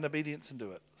step out in obedience and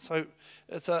do it. So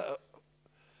it's a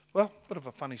bit of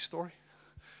a funny story.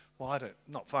 Well,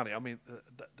 not funny. I mean,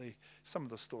 some of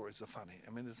the stories are funny.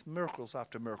 I mean, there's miracles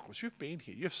after miracles. You've been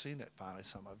here. You've seen it, finally,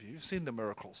 some of you. You've seen the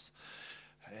miracles.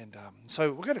 And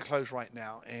so we're going to close right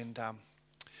now. And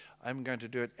I'm going to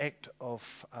do an act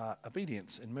of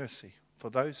obedience and mercy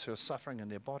for those who are suffering in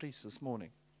their bodies this morning.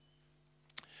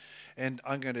 And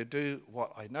I'm going to do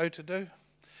what I know to do,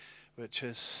 which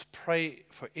is pray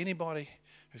for anybody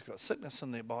who's got sickness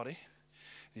in their body.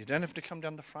 You don't have to come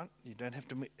down the front. I don't have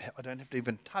to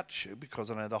even touch you, because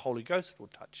I know the Holy Ghost will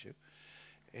touch you.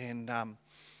 And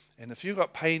if you've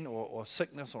got pain or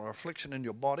sickness or affliction in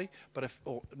your body,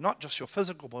 or not just your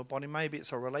physical body, maybe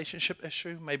it's a relationship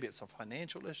issue, maybe it's a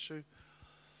financial issue,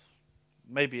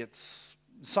 maybe it's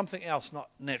something else, not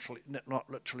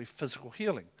literally physical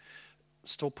healing.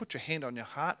 Still put your hand on your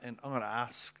heart, and I'm going to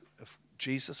ask if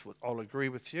Jesus I'll agree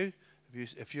with you.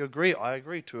 If you agree, I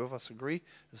agree. Two of us agree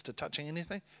as to touching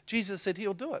anything. Jesus said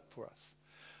he'll do it for us.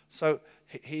 So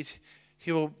he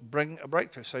will bring a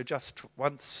breakthrough. So just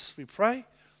once we pray,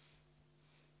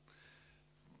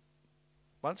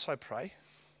 once I pray,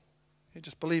 you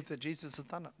just believe that Jesus has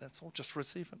done it. That's all. Just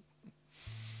receive it.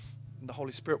 And the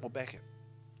Holy Spirit will back it.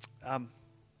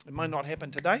 It might not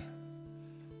happen today,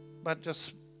 but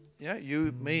just,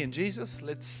 you, me, and Jesus,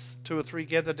 let's 2 or 3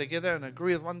 gather together and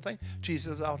agree with one thing.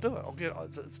 Jesus, I'll do it.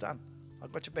 It's done.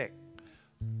 I've got your back.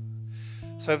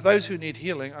 So if those who need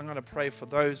healing, I'm going to pray for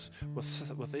those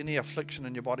with any affliction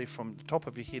in your body from the top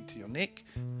of your head to your neck.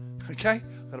 Okay?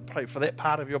 I'm going to pray for that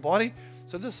part of your body.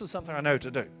 So this is something I know to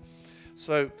do.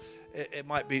 So it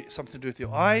might be something to do with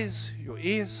your eyes, your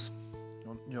ears,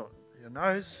 your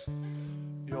nose,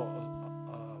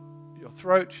 your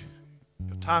throat,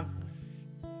 your tongue,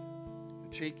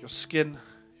 your cheek, your skin,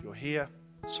 your hair.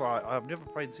 Sorry, I've never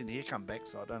prayed and seen the hair come back,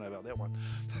 so I don't know about that one.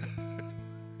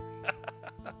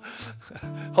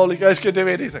 Holy Ghost can do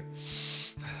anything.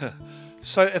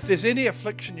 So if there's any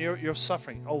affliction you're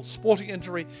suffering, old sporting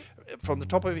injury from the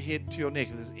top of your head to your neck,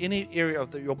 if there's any area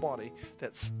of your body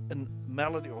that's in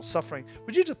malady or suffering,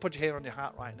 would you just put your hand on your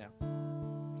heart right now?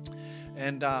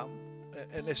 And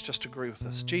let's just agree with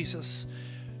this. Jesus,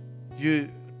 your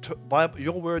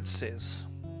word says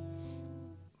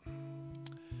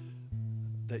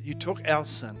that you took our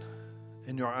sin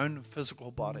in your own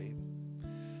physical body.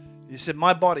 You said,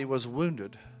 my body was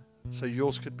wounded so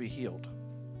yours could be healed.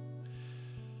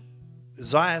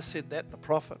 Isaiah said that, the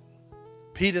prophet.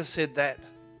 Peter said that.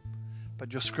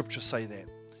 But your scriptures say that.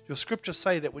 Your scriptures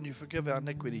say that when you forgive our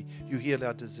iniquity, you heal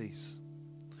our disease.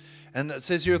 And it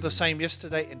says you're the same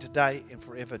yesterday and today and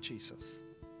forever, Jesus.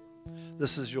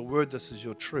 This is your word. This is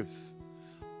your truth.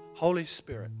 Holy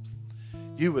Spirit,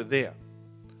 you were there.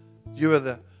 You are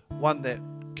the one that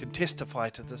can testify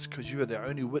to this, because you are the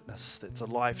only witness that's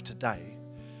alive today,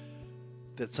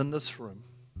 that's in this room,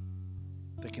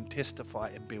 that can testify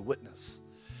and bear witness.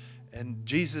 And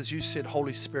Jesus, you said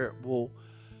Holy Spirit will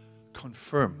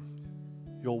confirm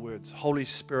your words. Holy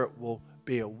Spirit will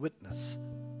bear witness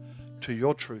to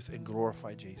your truth and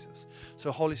glorify Jesus.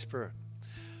 So Holy Spirit,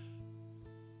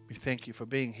 we thank you for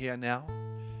being here now,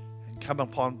 and come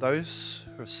upon those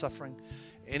who are suffering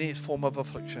any form of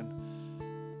affliction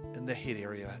in the head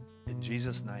area. In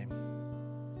Jesus' name,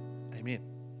 amen.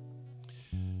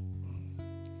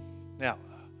 Now,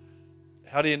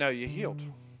 how do you know you're healed?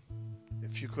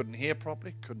 If you couldn't hear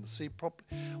properly, couldn't see properly.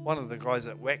 One of the guys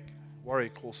at WAC Warrior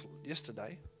Course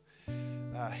yesterday,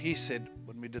 he said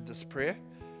when we did this prayer,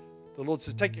 the Lord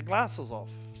says, take your glasses off.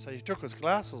 So he took his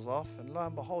glasses off, and lo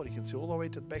and behold, he can see all the way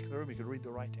to the back of the room. He could read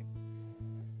the writing.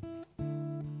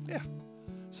 Yeah.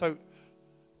 So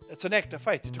it's an act of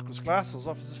faith. He took his glasses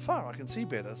off. He says, fine, I can see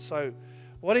better. So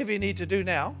whatever you need to do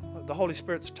now, the Holy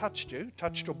Spirit's touched you,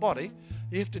 touched your body.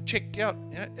 You have to check out,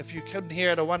 if you couldn't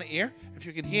hear out of one ear, if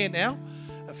you can hear now,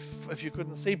 if you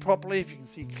couldn't see properly, if you can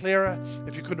see clearer,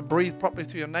 if you couldn't breathe properly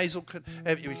through your nasal,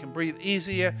 if you can breathe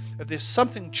easier, if there's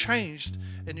something changed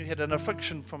and you had an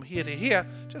affliction from here to here,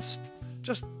 just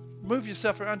move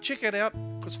yourself around, check it out,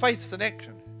 because faith's an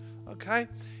action, okay?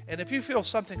 And if you feel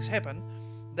something's happened,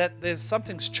 that there's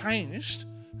something's changed,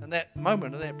 and that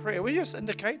moment, in that prayer, will you just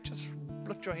indicate, just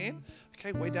lift your hand?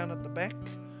 Okay, way down at the back.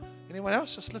 Anyone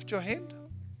else? Just lift your hand.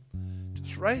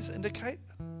 Just raise, indicate.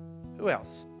 Who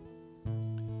else?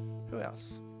 Who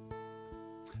else?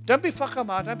 Don't be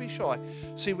whakamā, don't be shy.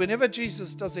 See, whenever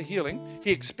Jesus does a healing,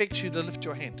 he expects you to lift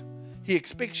your hand. He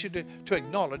expects you to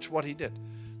acknowledge what he did.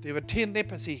 There were 10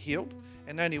 lepers he healed,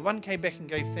 and only one came back and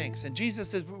gave thanks. And Jesus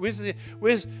says,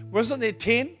 wasn't there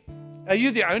 10? Are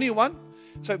you the only one?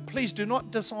 So please do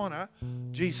not dishonor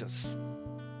Jesus.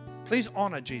 Please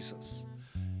honor Jesus.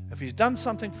 If he's done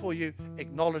something for you,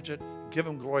 acknowledge it, give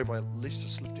him glory by at least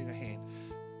just lifting a hand.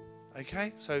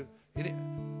 Okay? So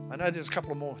I know there's a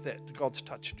couple more that God's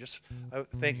touching. Just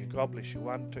thank you. God bless you.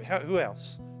 1, 2. Who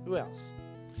else? Who else?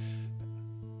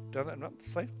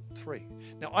 Say 3.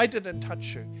 Now, I didn't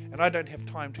touch you, and I don't have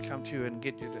time to come to you and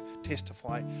get you to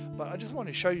testify, but I just want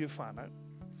to show you, whānau,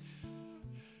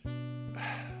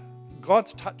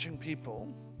 God's touching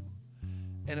people,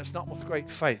 and it's not with great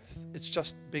faith. It's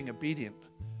just being obedient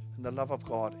in the love of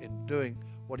God and doing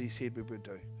what he said we would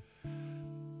do.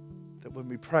 That when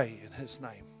we pray in his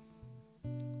name,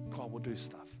 God will do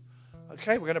stuff.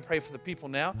 Okay, we're going to pray for the people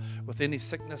now with any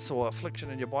sickness or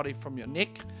affliction in your body from your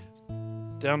neck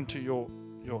down to your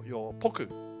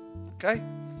puku. Okay?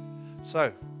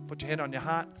 So, put your hand on your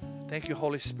heart. Thank you,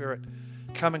 Holy Spirit.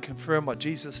 Come and confirm what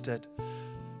Jesus did.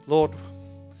 Lord,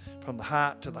 from the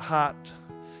heart, to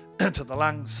the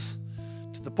lungs,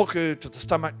 to the puku, to the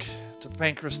stomach, to the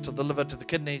pancreas, to the liver, to the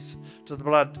kidneys, to the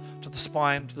blood, to the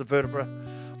spine, to the vertebra.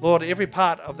 Lord, every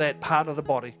part of that part of the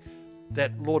body,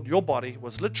 that, Lord, your body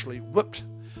was literally whipped.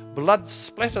 Blood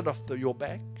splattered off your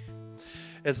back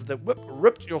as the whip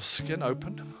ripped your skin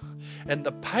open, and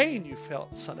the pain you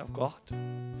felt, Son of God.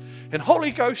 And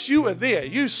Holy Ghost, you were there.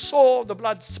 You saw the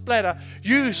blood splatter.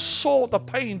 You saw the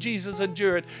pain Jesus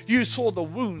endured. You saw the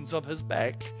wounds of his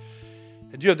back.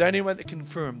 And you're the only one that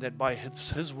confirmed that by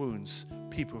his wounds,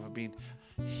 people have been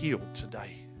healed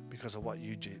today because of what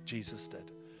you, Jesus,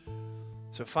 did.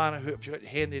 So, whānau, if you've got your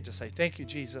hand there, just say, thank you,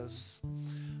 Jesus.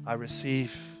 I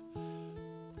receive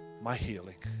my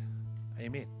healing.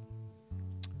 Amen.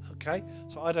 Okay?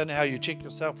 So I don't know how you check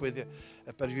yourself,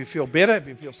 but if you feel better, if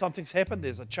you feel something's happened,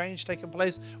 there's a change taking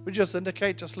place, would you just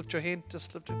indicate, just lift your hand,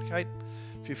 just indicate.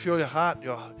 If you feel your heart,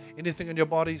 anything in your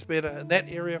body's better, in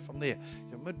that area from there,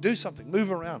 do something,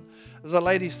 move around. There's a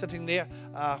lady sitting there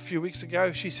a few weeks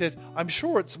ago. She said, I'm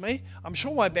sure it's me. I'm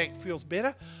sure my back feels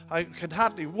better. I can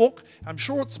hardly walk. I'm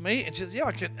sure it's me. And she said, yeah,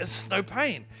 I can. It's no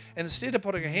pain. And instead of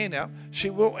putting her hand out,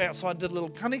 she walked outside and did a little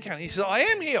cunny. He said, I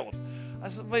am healed. I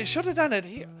said, well, you should have done it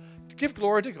here. Give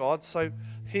glory to God. So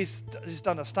he's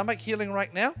done a stomach healing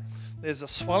right now. There's a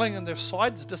swelling in their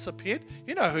sides disappeared.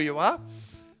 You know who you are.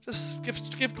 Just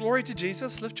give glory to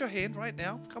Jesus. Lift your hand right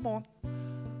now. Come on.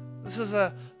 This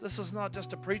is not just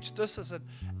to preach. This is an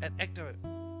act of it.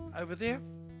 Over there.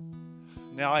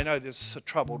 Now I know there's a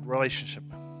troubled relationship.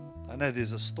 I know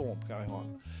there's a storm going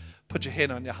on. Put your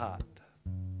hand on your heart.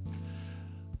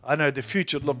 I know the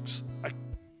future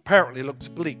apparently looks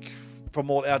bleak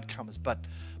from all outcomes, but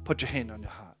put your hand on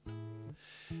your heart.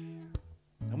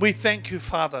 And we thank you,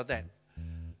 Father, that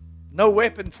no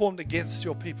weapon formed against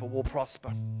your people will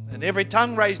prosper. And every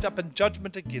tongue raised up in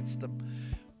judgment against them.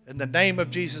 In the name of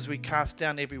Jesus, we cast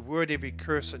down every word, every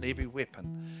curse, and every weapon.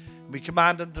 And we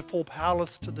command them to fall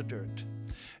powerless to the dirt.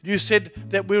 You said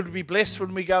that we would be blessed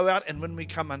when we go out and when we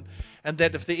come in, and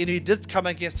that if the enemy did come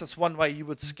against us one way, you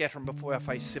would scatter him before our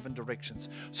face 7 directions.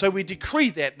 So we decree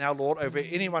that now, Lord, over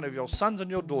any one of your sons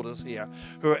and your daughters here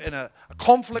who are in a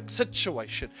conflict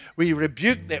situation. We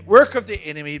rebuke that work of the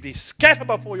enemy be scattered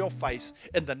before your face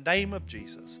in the name of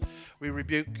Jesus. We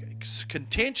rebuke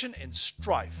contention and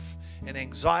strife and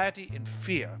anxiety and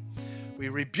fear. We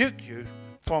rebuke you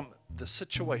from the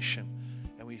situation.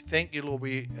 And we thank you, Lord.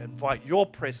 We invite your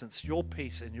presence, your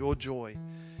peace, and your joy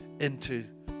into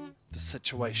the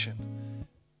situation.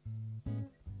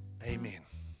 Amen.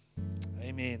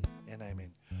 Amen and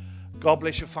amen. God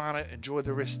bless you, whānau. Enjoy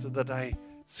the rest of the day.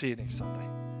 See you next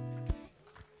Sunday.